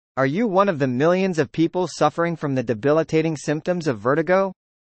Are you one of the millions of people suffering from the debilitating symptoms of vertigo?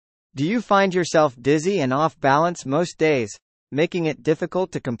 Do you find yourself dizzy and off balance most days, making it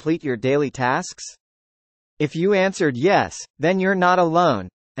difficult to complete your daily tasks? If you answered yes, then you're not alone,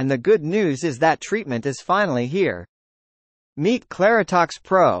 and the good news is that treatment is finally here. Meet Claritox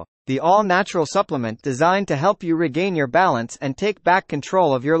Pro, the all-natural supplement designed to help you regain your balance and take back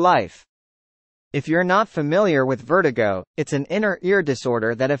control of your life. If you're not familiar with vertigo, it's an inner ear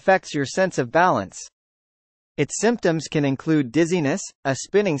disorder that affects your sense of balance. Its symptoms can include dizziness, a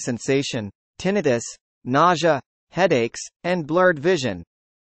spinning sensation, tinnitus, nausea, headaches, and blurred vision.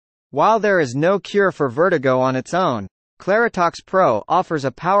 While there is no cure for vertigo on its own, Claritox Pro offers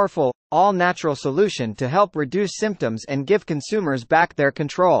a powerful, all-natural solution to help reduce symptoms and give consumers back their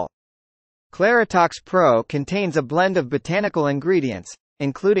control. Claritox Pro contains a blend of botanical ingredients,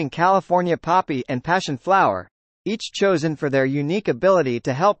 including California Poppy and Passionflower, each chosen for their unique ability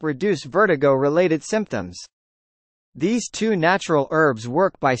to help reduce vertigo-related symptoms. These two natural herbs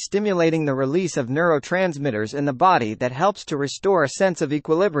work by stimulating the release of neurotransmitters in the body that helps to restore a sense of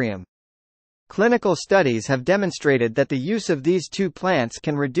equilibrium. Clinical studies have demonstrated that the use of these two plants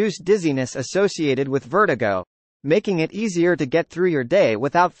can reduce dizziness associated with vertigo, making it easier to get through your day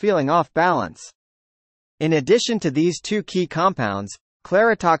without feeling off balance. In addition to these two key compounds,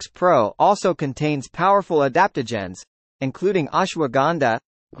 Claritox Pro also contains powerful adaptogens, including ashwagandha,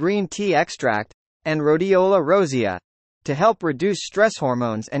 green tea extract, and rhodiola rosea, to help reduce stress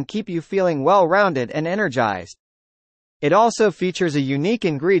hormones and keep you feeling well-rounded and energized. It also features a unique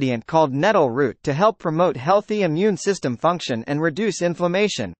ingredient called nettle root to help promote healthy immune system function and reduce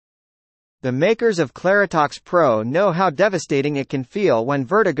inflammation. The makers of Claritox Pro know how devastating it can feel when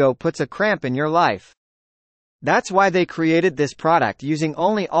vertigo puts a cramp in your life. That's why they created this product using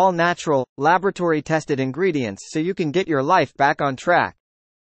only all-natural, laboratory-tested ingredients so you can get your life back on track.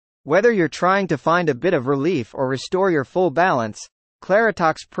 Whether you're trying to find a bit of relief or restore your full balance,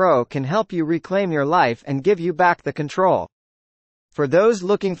 Claritox Pro can help you reclaim your life and give you back the control. For those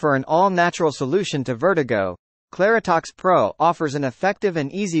looking for an all-natural solution to vertigo, Claritox Pro offers an effective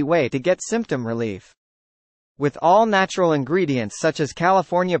and easy way to get symptom relief. With all-natural ingredients such as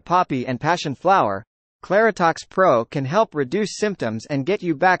California Poppy and Passionflower, Claritox Pro can help reduce symptoms and get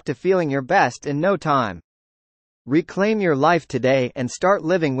you back to feeling your best in no time. Reclaim your life today and start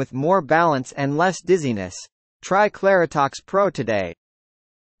living with more balance and less dizziness. Try Claritox Pro today.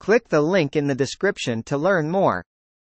 Click the link in the description to learn more.